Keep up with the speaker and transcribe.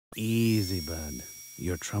Easy, bud.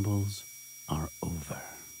 Your troubles are over.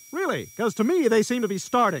 Really? Because to me, they seem to be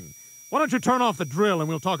starting. Why don't you turn off the drill and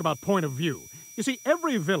we'll talk about point of view? You see,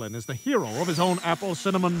 every villain is the hero of his own apple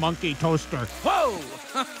cinnamon monkey toaster. Whoa!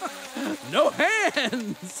 No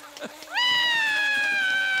hands!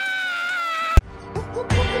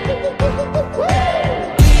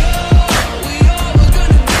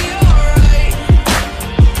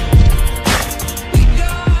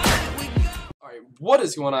 What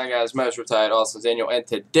is going on, guys? My name is Retired, also Daniel, and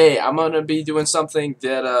today I'm going to be doing something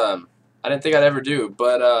that I didn't think I'd ever do,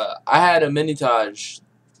 but I had a Minitage,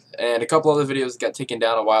 and a couple other videos got taken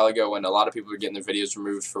down a while ago when a lot of people were getting their videos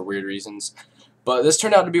removed for weird reasons. But this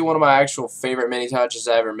turned out to be one of my actual favorite Minitages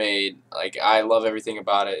I ever made. Like, I love everything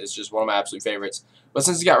about it. It's just one of my absolute favorites. But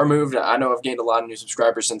since it got removed, I know I've gained a lot of new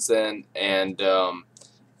subscribers since then, and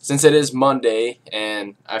since it is Monday,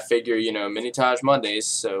 and I figure, you know, Minitage Mondays,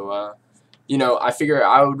 so you know, I figure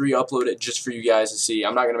I would re-upload it just for you guys to see.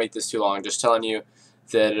 I'm not going to make this too long, just telling you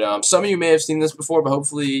that some of you may have seen this before, but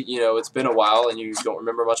hopefully, you know, it's been a while and you don't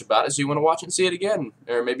remember much about it, so you want to watch it and see it again.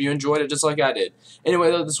 Or maybe you enjoyed it just like I did.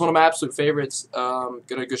 Anyway, this is one of my absolute favorites. Going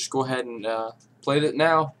to just go ahead and play it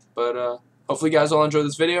now, but hopefully you guys all enjoy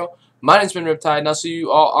this video. My name's been Riptide, and I'll see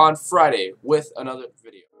you all on Friday with another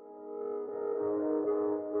video.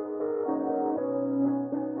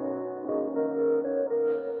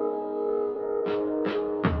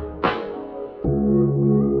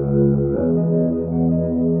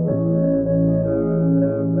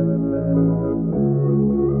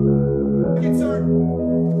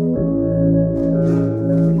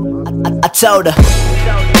 I told her,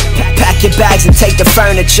 pack your bags and take the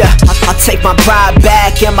furniture. I'll take my pride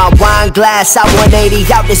back and my wine glass. I 180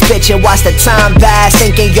 out this bitch and watch the time pass.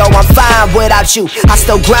 Thinking, yo, I'm fine without you. I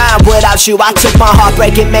still grind without you. I took my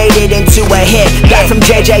heartbreak and made it into a hit. Back from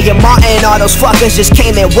JJ and Martin, all those fuckers just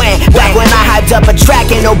came and went. Back when I hyped up a track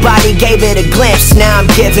and nobody gave it a glimpse. Now I'm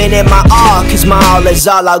giving it my all, cause my all is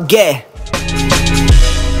all I'll get.